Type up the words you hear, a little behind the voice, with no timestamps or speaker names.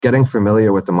getting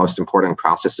familiar with the most important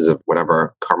processes of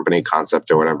whatever company concept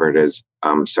or whatever it is,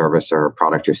 service or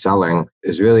product you're selling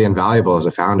is really invaluable as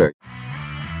a founder.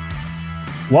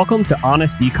 Welcome to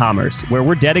Honest E-commerce, where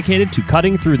we're dedicated to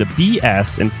cutting through the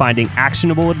BS and finding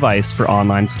actionable advice for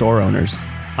online store owners.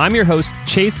 I'm your host,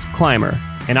 Chase Clymer,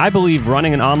 and I believe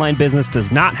running an online business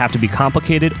does not have to be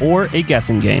complicated or a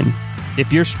guessing game.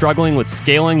 If you're struggling with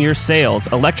scaling your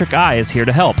sales, Electric Eye is here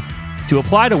to help. To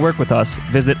apply to work with us,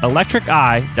 visit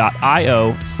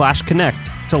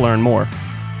electriceye.io/connect to learn more.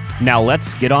 Now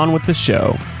let's get on with the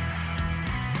show.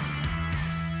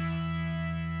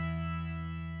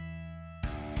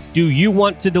 Do you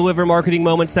want to deliver marketing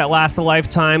moments that last a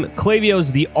lifetime? Klaviyo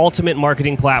is the ultimate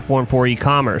marketing platform for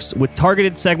e-commerce. With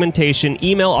targeted segmentation,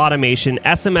 email automation,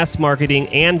 SMS marketing,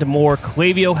 and more,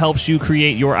 Klaviyo helps you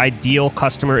create your ideal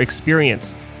customer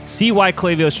experience. See why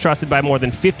Klaviyo is trusted by more than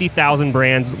 50,000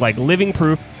 brands like Living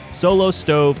Proof, Solo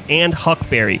Stove, and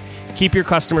Huckberry. Keep your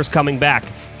customers coming back.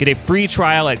 Get a free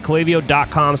trial at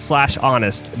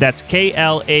klaviyo.com/honest. That's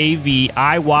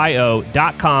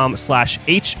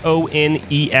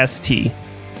KLAVIYO.com/HONEST.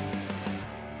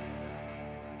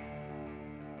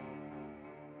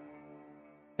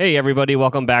 Hey everybody,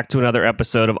 welcome back to another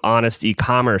episode of Honest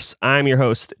E-commerce. I'm your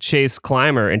host, Chase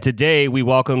Clymer, and today we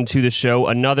welcome to the show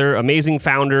another amazing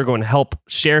founder going to help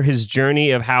share his journey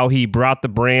of how he brought the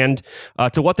brand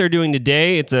to what they're doing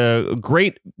today. It's a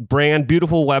great brand,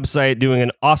 beautiful website, doing an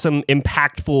awesome,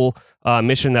 impactful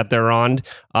mission that they're on.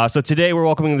 So today we're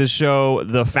welcoming to the show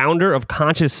the founder of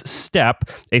Conscious Step,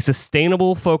 a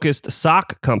sustainable focused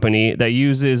sock company that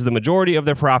uses the majority of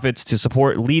their profits to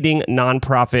support leading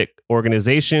nonprofit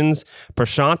organizations.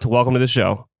 Prashant, welcome to the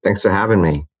show. Thanks for having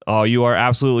me. Oh, you are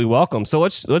absolutely welcome. So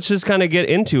let's just kind of get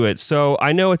into it. So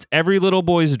I know it's every little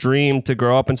boy's dream to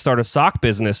grow up and start a sock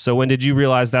business. So when did you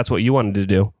realize that's what you wanted to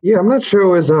do? Yeah, I'm not sure it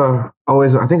was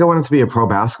always. I think I wanted to be a pro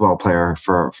basketball player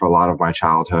for a lot of my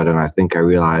childhood, and I think I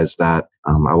realized that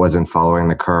I wasn't following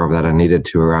the curve that I needed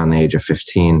to around the age of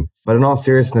 15. But in all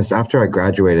seriousness, after I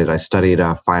graduated, I studied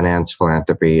finance,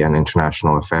 philanthropy, and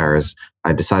international affairs.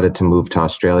 I decided to move to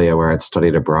Australia, where I'd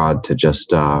studied abroad, to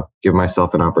just give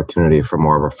myself an opportunity for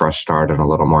more of a fresh start and a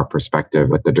little more perspective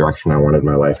with the direction I wanted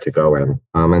my life to go in.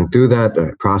 And through that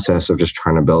process of just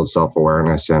trying to build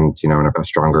self-awareness and, a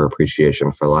stronger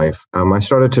appreciation for life, I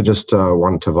started to just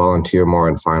want to volunteer more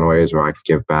and find ways where I could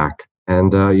give back.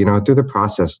 And, through the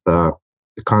process, the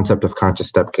concept of Conscious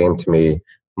Step came to me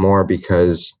more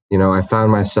because, I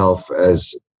found myself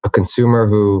as a consumer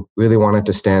who really wanted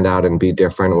to stand out and be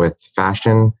different with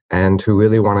fashion, and who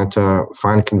really wanted to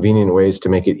find convenient ways to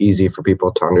make it easy for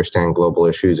people to understand global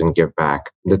issues and give back.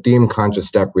 The theme Conscious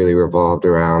Step really revolved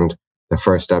around the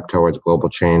first step towards global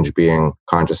change being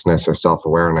consciousness or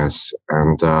self-awareness.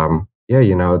 And the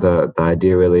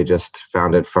idea really just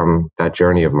founded from that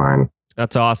journey of mine.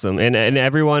 That's awesome. And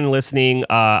everyone listening,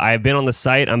 I've been on the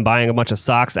site. I'm buying a bunch of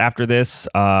socks after this.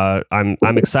 I'm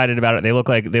excited about it.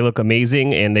 They look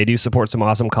amazing, and they do support some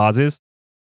awesome causes.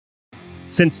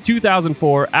 Since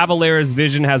 2004, Avalara's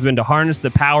vision has been to harness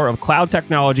the power of cloud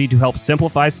technology to help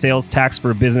simplify sales tax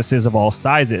for businesses of all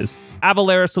sizes.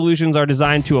 Avalara solutions are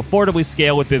designed to affordably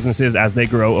scale with businesses as they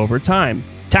grow over time.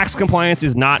 Tax compliance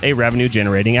is not a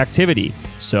revenue-generating activity.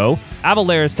 So,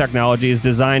 Avalara's technology is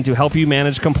designed to help you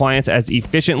manage compliance as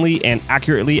efficiently and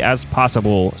accurately as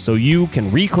possible, so you can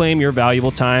reclaim your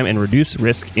valuable time and reduce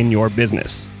risk in your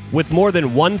business. With more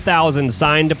than 1,000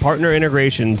 signed partner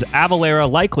integrations,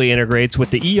 Avalara likely integrates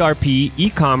with the ERP,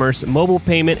 e-commerce, mobile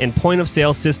payment, and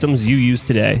point-of-sale systems you use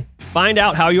today. Find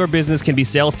out how your business can be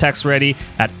sales tax ready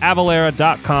at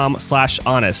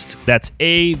avalara.com/honest. That's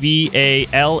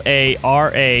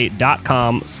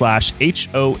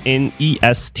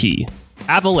AVALARA.com/HONEST.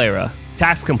 Avalara,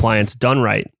 tax compliance done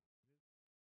right.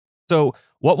 So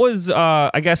what was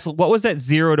that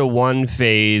 0 to 1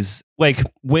 phase? Like,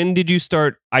 when did you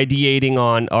start ideating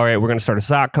on, all right, we're going to start a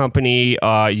sock company?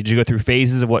 Did you go through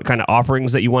phases of what kind of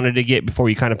offerings that you wanted to get before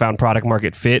you kind of found product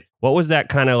market fit? What was that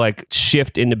kind of like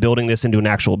shift into building this into an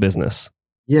actual business?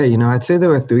 Yeah, I'd say there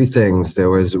were three things.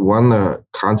 There was one, the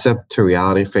concept to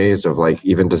reality phase of like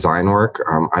even design work.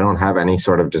 I don't have any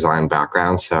sort of design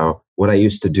background. So what I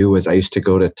used to do was I used to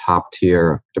go to top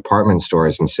tier department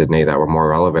stores in Sydney that were more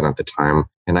relevant at the time.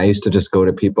 And I used to just go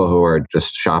to people who were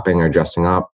just shopping or dressing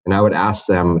up. And I would ask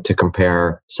them to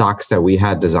compare socks that we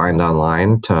had designed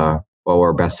online to what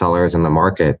were bestsellers in the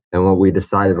market. And what we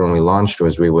decided when we launched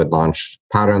was we would launch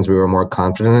patterns we were more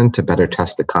confident in to better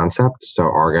test the concept. So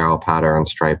Argyle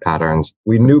patterns, stripe patterns.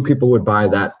 We knew people would buy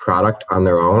that product on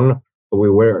their own, but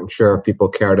we weren't sure if people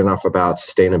cared enough about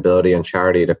sustainability and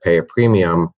charity to pay a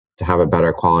premium to have a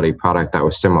better quality product that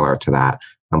was similar to that.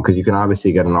 Because you can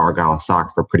obviously get an Argyle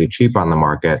sock for pretty cheap on the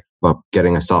market, but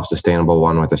getting a self-sustainable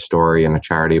one with a story and a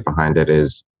charity behind it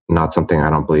is not something I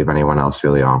don't believe anyone else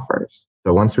really offers.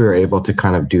 So once we were able to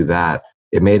kind of do that,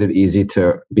 it made it easy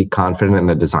to be confident in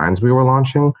the designs we were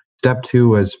launching. Step 2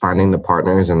 was finding the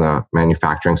partners in the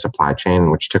manufacturing supply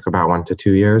chain, which took about 1 to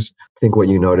 2 years. I think what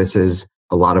you notice is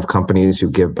a lot of companies who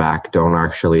give back don't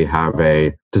actually have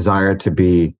a desire to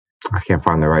be, I can't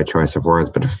find the right choice of words,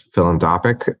 but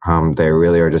philanthropic. They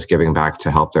really are just giving back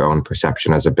to help their own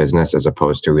perception as a business, as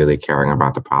opposed to really caring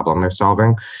about the problem they're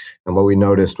solving. And what we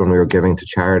noticed when we were giving to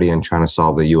charity and trying to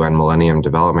solve the UN Millennium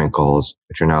Development Goals,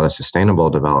 which are now the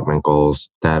Sustainable Development Goals,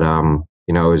 that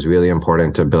it was really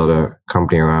important to build a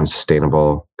company around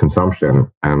sustainable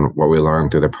consumption. And what we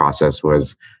learned through the process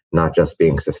was not just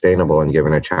being sustainable and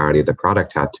giving a charity, the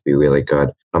product had to be really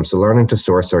good. So learning to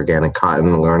source organic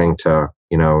cotton, learning to,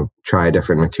 try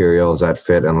different materials that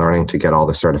fit, and learning to get all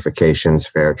the certifications,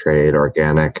 fair trade,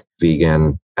 organic,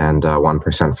 vegan, and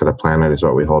 1% for the planet is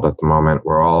what we hold at the moment.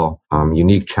 We're all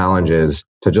unique challenges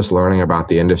to just learning about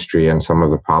the industry and some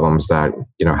of the problems that,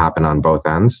 happen on both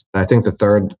ends. And I think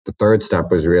the third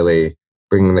step was really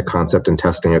bringing the concept and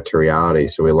testing it to reality.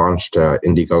 So we launched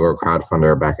Indiegogo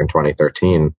crowdfunder back in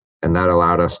 2013, and that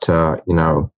allowed us to,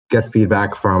 get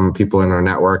feedback from people in our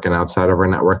network and outside of our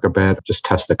network a bit, just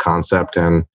test the concept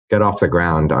and get off the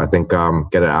ground. I think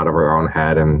get it out of our own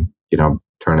head and,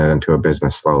 turn it into a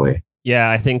business slowly. Yeah,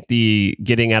 I think the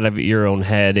getting out of your own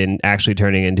head and actually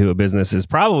turning into a business is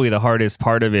probably the hardest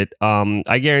part of it.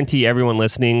 I guarantee everyone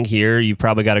listening here, you've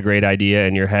probably got a great idea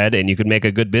in your head and you could make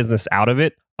a good business out of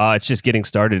it. It's just getting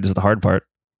started is the hard part.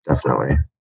 Definitely.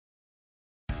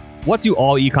 What do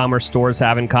all e-commerce stores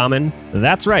have in common?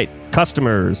 That's right,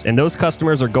 customers. And those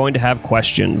customers are going to have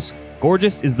questions.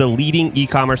 Gorgias is the leading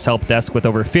e-commerce help desk with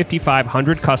over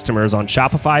 5,500 customers on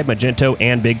Shopify, Magento,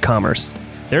 and BigCommerce.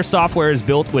 Their software is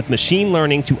built with machine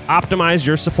learning to optimize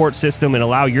your support system and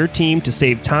allow your team to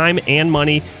save time and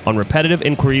money on repetitive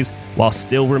inquiries while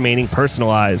still remaining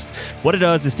personalized. What it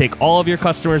does is take all of your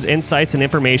customers' insights and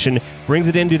information, brings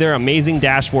it into their amazing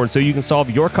dashboard so you can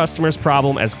solve your customer's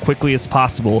problem as quickly as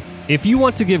possible. If you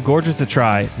want to give Gorgias a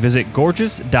try, visit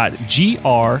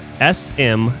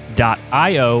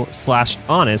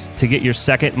gorgias.grsm.io/honest to get your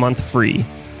second month free.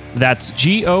 That's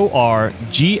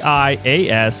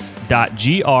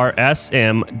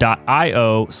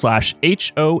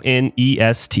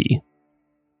gorgias.grsm.io/honest.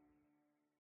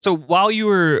 So while you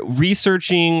were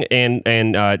researching and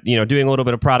doing a little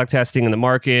bit of product testing in the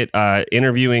market,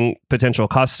 interviewing potential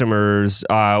customers,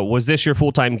 was this your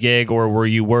full-time gig, or were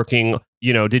you working?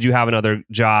 Did you have another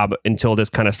job until this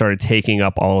kind of started taking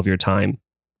up all of your time?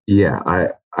 Yeah,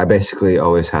 I basically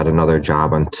always had another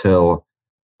job until.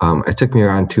 It took me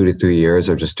around 2 to 3 years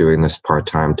of just doing this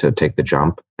part-time to take the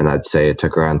jump. And I'd say it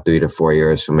took around 3 to 4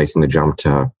 years from making the jump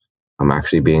to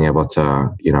actually being able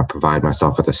to, provide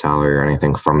myself with a salary or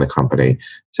anything from the company.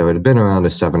 So it had been around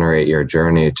a 7 or 8 year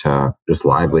journey to just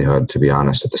livelihood, to be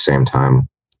honest, at the same time.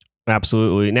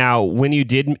 Absolutely. Now, when you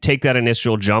did take that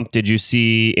initial jump, did you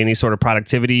see any sort of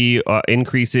productivity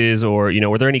increases, or,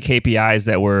 were there any KPIs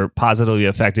that were positively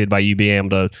affected by you being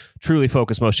able to truly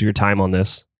focus most of your time on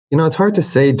this? It's hard to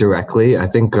say directly. I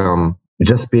think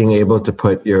just being able to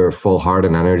put your full heart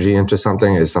and energy into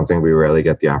something is something we rarely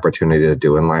get the opportunity to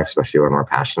do in life, especially when we're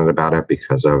passionate about it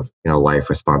because of, life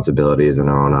responsibilities and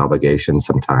our own obligations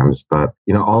sometimes. But,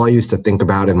 all I used to think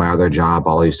about in my other job,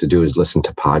 all I used to do is listen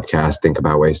to podcasts, think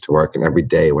about ways to work. And every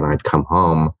day when I'd come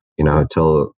home,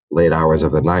 till late hours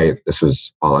of the night, this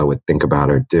was all I would think about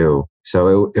or do.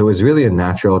 So it was really a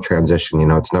natural transition.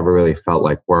 It's never really felt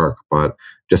like work, but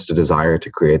just a desire to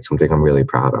create something I'm really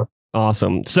proud of.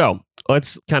 Awesome. So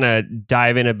let's kind of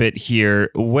dive in a bit here.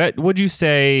 What would you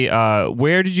say,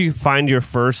 where did you find your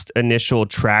first initial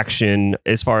traction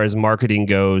as far as marketing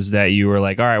goes that you were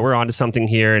like, all right, we're onto something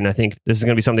here, and I think this is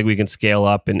going to be something we can scale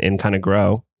up and kind of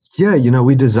grow? Yeah,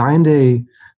 we designed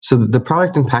so the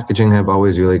product and packaging have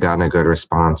always really gotten a good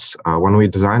response. When we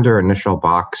designed our initial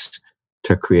box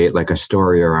to create like a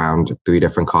story around 3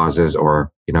 different causes,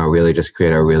 or, really just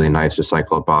create a really nice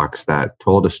recycled box that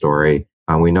told a story,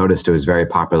 we noticed it was very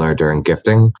popular during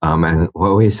gifting. And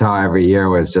what we saw every year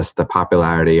was just the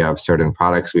popularity of certain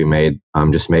products we made,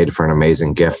 just made for an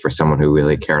amazing gift for someone who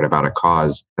really cared about a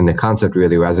cause. And the concept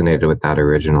really resonated with that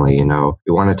originally.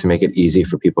 We wanted to make it easy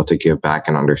for people to give back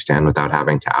and understand without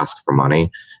having to ask for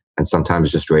money. And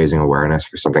sometimes just raising awareness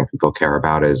for something people care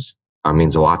about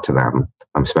means a lot to them,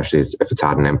 especially if it's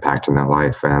had an impact in their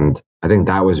life. And I think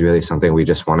that was really something we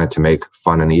just wanted to make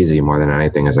fun and easy more than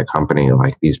anything as a company.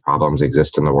 Like, these problems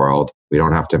exist in the world. We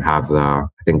don't have to have I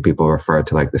think people refer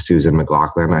to like the Susan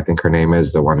McLaughlin, I think her name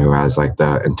is, the one who has like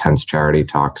the intense charity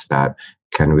talks that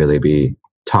can really be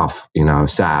tough,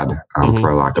 sad,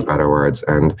 for lack of better words.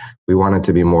 And we wanted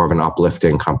to be more of an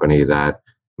uplifting company that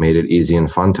made it easy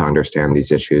and fun to understand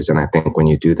these issues. And I think when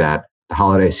you do that, the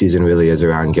holiday season really is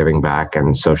around giving back,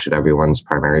 and so should everyone's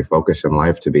primary focus in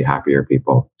life, to be happier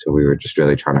people. So we were just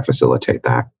really trying to facilitate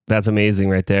that. That's amazing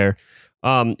right there.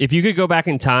 If you could go back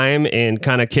in time and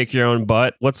kind of kick your own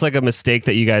butt, what's like a mistake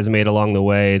that you guys made along the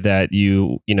way that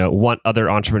you want other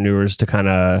entrepreneurs to kind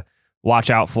of watch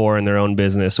out for in their own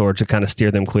business, or to kind of steer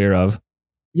them clear of?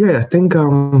 Yeah, I think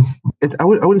I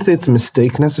wouldn't say it's a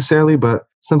mistake necessarily, but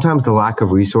sometimes the lack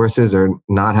of resources or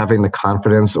not having the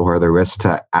confidence or the risk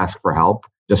to ask for help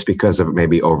just because of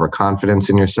maybe overconfidence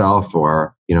in yourself,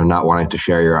 or not wanting to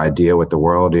share your idea with the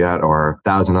world yet, or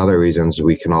 1,000 other reasons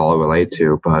we can all relate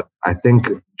to. But I think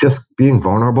just being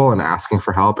vulnerable and asking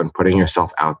for help and putting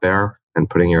yourself out there and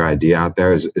putting your idea out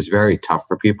there is very tough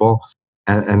for people.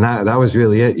 And that was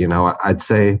really it. I'd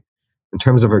say, in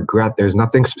terms of regret, there's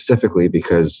nothing specifically,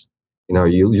 because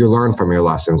you learn from your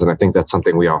lessons, and I think that's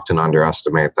something we often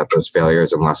underestimate, that those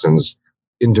failures and lessons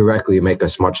indirectly make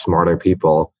us much smarter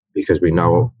people, because we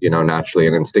know naturally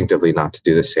and instinctively not to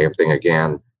do the same thing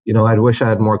again. I wish I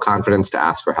had more confidence to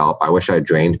ask for help. I wish I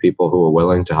trained people who were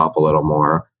willing to help a little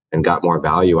more and got more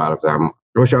value out of them.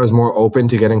 I wish I was more open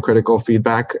to getting critical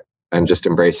feedback and just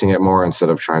embracing it more, instead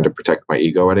of trying to protect my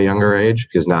ego at a younger age.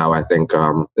 Because now I think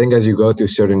as you go through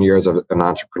certain years of an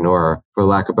entrepreneur, for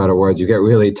lack of better words, you get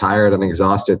really tired and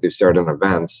exhausted through certain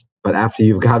events. But after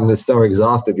you've gotten so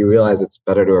exhausted, you realize it's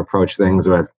better to approach things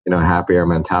with, a happier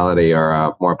mentality or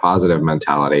a more positive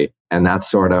mentality. And that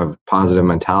sort of positive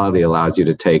mentality allows you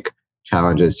to take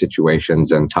challenges,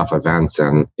 situations, and tough events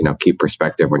and, keep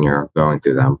perspective when you're going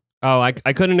through them. Oh, I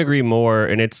couldn't agree more.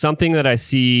 And it's something that I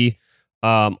see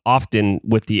often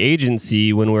with the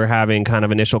agency when we're having kind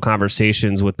of initial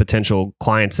conversations with potential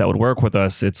clients that would work with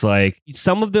us. It's like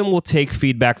some of them will take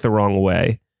feedback the wrong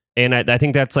way. And I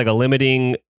think that's like a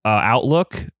limiting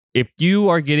outlook. If you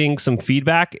are getting some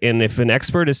feedback, and if an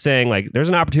expert is saying like, there's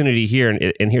an opportunity here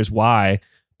and here's why,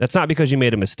 that's not because you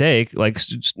made a mistake. Like,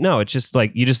 no, it's just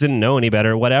like you just didn't know any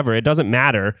better, whatever. It doesn't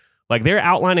matter. Like, they're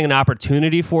outlining an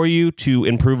opportunity for you to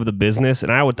improve the business.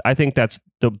 And I think that's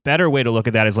the better way to look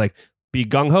at that, is like, be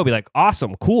gung-ho, be like,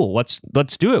 awesome, cool, let's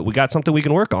do it. We got something we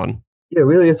can work on. Yeah,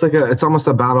 really, it's almost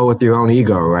a battle with your own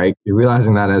ego, right? You're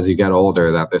realizing that as you get older,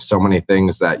 that there's so many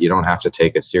things that you don't have to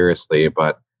take as seriously,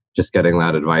 but just getting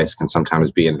that advice can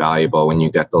sometimes be invaluable when you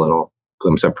get the little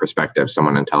glimpse of perspective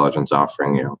someone intelligent's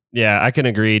offering you. Yeah, I can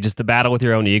agree. Just the battle with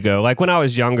your own ego. Like, when I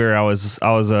was younger, I was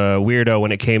a weirdo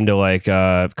when it came to like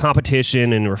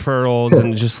competition and referrals,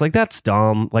 and just like, that's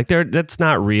dumb. Like, that's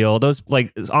not real. Those,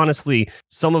 like, honestly,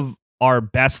 some of our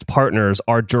best partners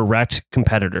are direct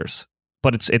competitors,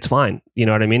 but it's fine. You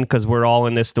know what I mean? Because we're all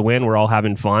in this to win. We're all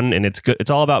having fun, and it's good. It's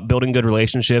all about building good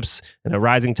relationships, and a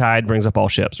rising tide brings up all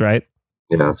ships, right?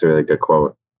 Yeah, that's a really good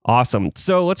quote. Awesome.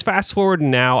 So let's fast forward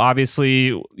now.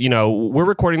 Obviously, we're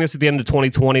recording this at the end of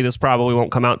 2020. This probably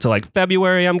won't come out till like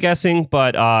February, I'm guessing.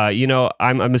 But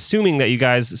I'm assuming that you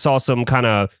guys saw some kind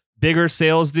of bigger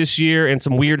sales this year and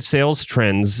some weird sales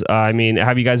trends. Have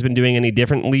you guys been doing any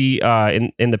differently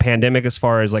in the pandemic, as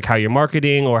far as like how you're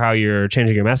marketing or how you're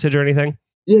changing your message or anything?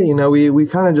 Yeah, we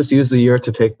kind of just used the year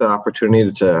to take the opportunity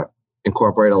to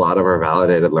incorporate a lot of our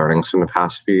validated learnings from the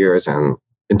past few years and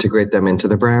integrate them into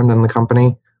the brand and the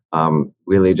company.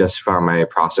 Really just from a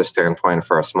process standpoint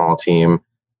for a small team,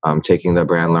 taking the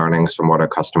brand learnings from what our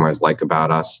customers like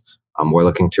about us. We're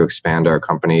looking to expand our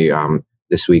company.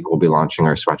 This week, we'll be launching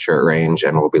our sweatshirt range,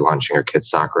 and we'll be launching our kids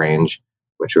sock range,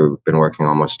 which we've been working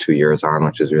almost 2 years on,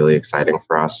 which is really exciting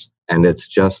for us. And it's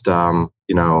just, an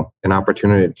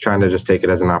opportunity, trying to just take it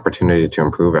as an opportunity to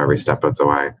improve every step of the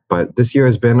way. But this year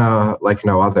has been like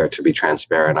no other, to be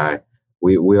transparent.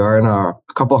 We are in a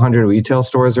couple hundred retail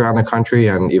stores around the country,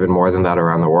 and even more than that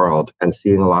around the world, and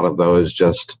seeing a lot of those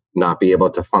just not be able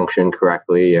to function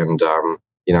correctly, and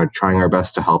trying our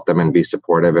best to help them and be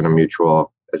supportive in a mutual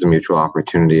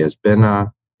opportunity has been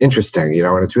interesting,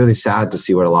 and it's really sad to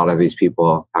see what a lot of these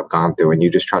people have gone through. And you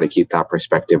just try to keep that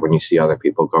perspective when you see other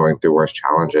people going through worse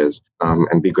challenges,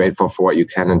 and be grateful for what you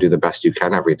can and do the best you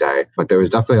can every day. But there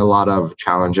was definitely a lot of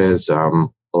challenges,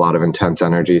 a lot of intense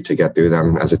energy to get through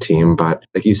them as a team. But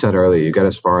like you said earlier, you get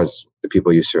as far as the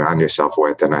people you surround yourself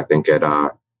with. And I think it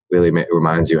really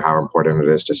reminds you how important it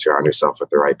is to surround yourself with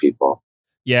the right people.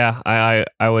 Yeah,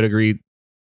 I would agree.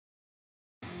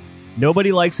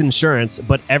 Nobody likes insurance,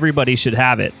 but everybody should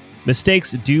have it.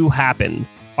 Mistakes do happen.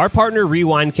 Our partner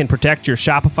Rewind can protect your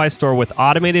Shopify store with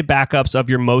automated backups of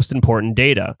your most important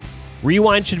data.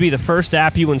 Rewind should be the first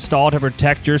app you install to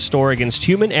protect your store against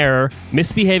human error,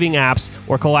 misbehaving apps,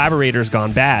 or collaborators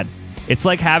gone bad. It's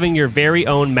like having your very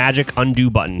own magic undo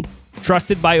button.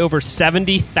 Trusted by over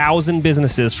 70,000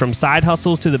 businesses, from side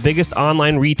hustles to the biggest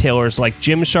online retailers like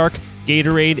Gymshark,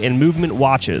 Gatorade, and Movement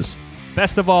Watches.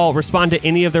 Best of all, respond to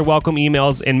any of their welcome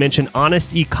emails and mention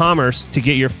Honest E-commerce to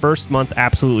get your first month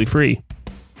absolutely free.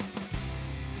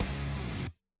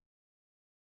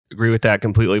 Agree with that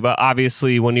completely. But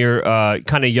obviously, when you're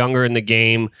kind of younger in the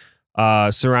game,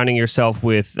 surrounding yourself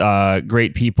with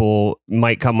great people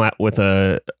might come out with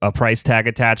a price tag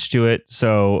attached to it.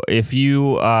 So if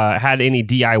you had any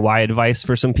DIY advice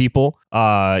for some people,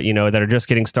 that are just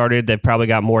getting started, they've probably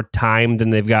got more time than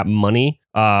they've got money.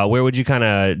 Where would you kind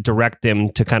of direct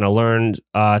them to kind of learn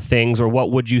things, or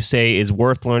what would you say is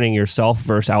worth learning yourself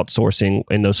versus outsourcing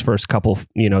in those first couple,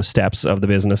 steps of the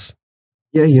business?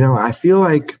 Yeah, I feel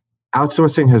like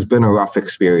outsourcing has been a rough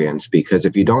experience, because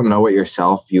if you don't know it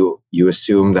yourself, you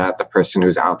assume that the person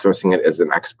who's outsourcing it is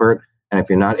an expert. And if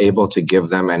you're not able to give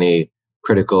them any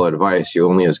critical advice, you're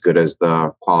only as good as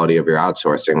the quality of your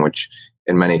outsourcing, which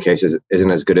in many cases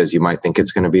isn't as good as you might think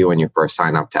it's going to be when you first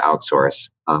sign up to outsource,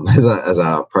 as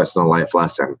a personal life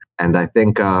lesson. And I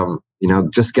think,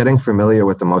 just getting familiar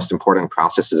with the most important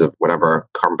processes of whatever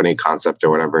company concept or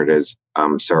whatever it is,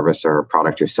 service or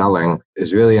product you're selling,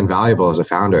 is really invaluable as a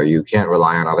founder. You can't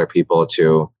rely on other people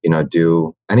to,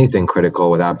 do anything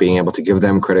critical without being able to give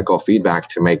them critical feedback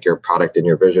to make your product and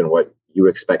your vision what you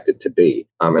expect it to be.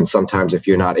 And sometimes if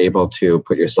you're not able to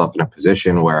put yourself in a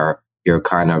position where you're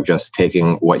kind of just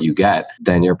taking what you get,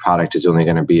 then your product is only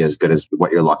going to be as good as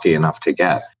what you're lucky enough to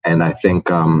get. And I think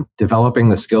developing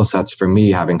the skill sets, for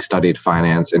me, having studied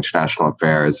finance, international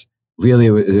affairs, really,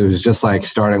 it was just like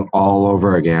starting all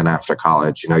over again after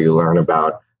college. You learn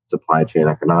about supply chain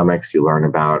economics, you learn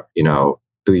about,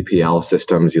 3PL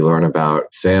systems, you learn about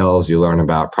sales, you learn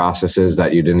about processes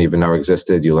that you didn't even know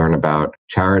existed, you learn about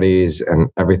charities and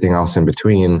everything else in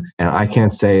between. And I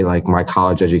can't say like my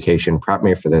college education prepped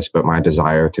me for this, but my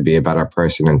desire to be a better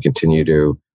person and continue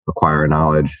to acquire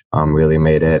knowledge really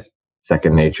made it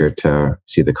second nature to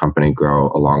see the company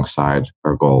grow alongside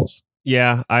our goals.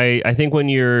 Yeah, I think when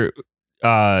you're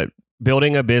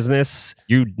building a business,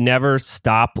 you never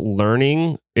stop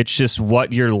learning. It's just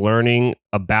what you're learning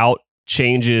about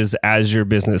changes as your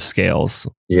business scales.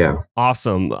 Yeah.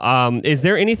 Awesome. Is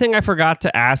there anything I forgot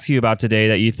to ask you about today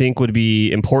that you think would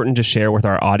be important to share with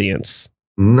our audience?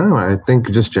 No, I think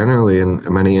just generally in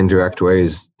many indirect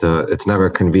ways, it's never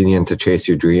convenient to chase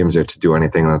your dreams or to do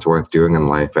anything that's worth doing in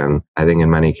life. And I think in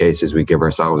many cases, we give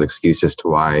ourselves excuses to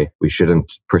why we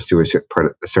shouldn't pursue a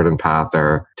certain path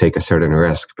or take a certain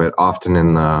risk. But often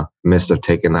in the midst of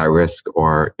taking that risk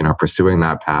or, pursuing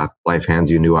that path, life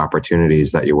hands you new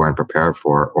opportunities that you weren't prepared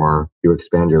for, or you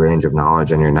expand your range of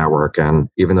knowledge and your network. And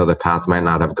even though the path might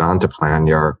not have gone to plan,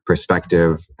 your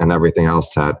perspective and everything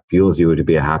else that fuels you to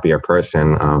be a happier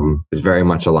person is very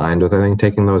much aligned with, I think,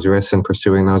 taking those risks and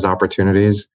pursuing those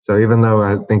opportunities. So even though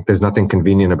I think there's nothing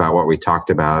convenient about what we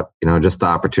talked about, just the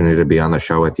opportunity to be on the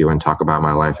show with you and talk about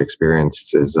my life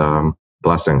experience is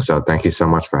blessing. So thank you so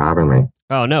much for having me.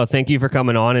 Oh, no, thank you for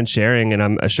coming on and sharing. And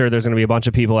I'm sure there's going to be a bunch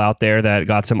of people out there that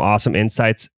got some awesome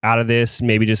insights out of this,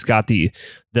 maybe just got the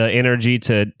energy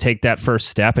to take that first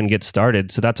step and get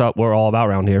started. So that's what we're all about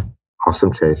around here.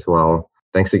 Awesome, Chase. Well,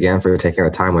 thanks again for taking the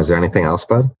time. Was there anything else,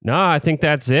 bud? No, I think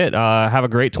that's it. Have a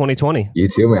great 2020. You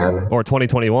too, man. Or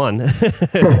 2021.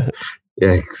 Yeah,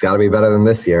 it's got to be better than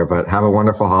this year, but have a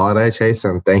wonderful holiday, Chase.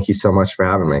 And thank you so much for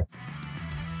having me.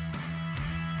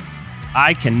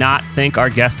 I cannot thank our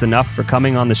guests enough for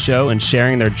coming on the show and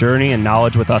sharing their journey and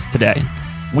knowledge with us today.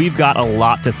 We've got a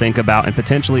lot to think about and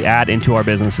potentially add into our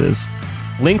businesses.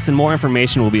 Links and more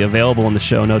information will be available in the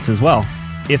show notes as well.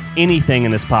 If anything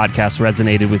in this podcast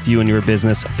resonated with you and your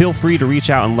business, feel free to reach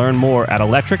out and learn more at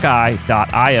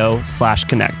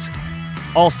electriceye.io/connect.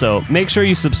 Also, make sure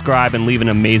you subscribe and leave an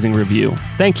amazing review.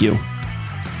 Thank you.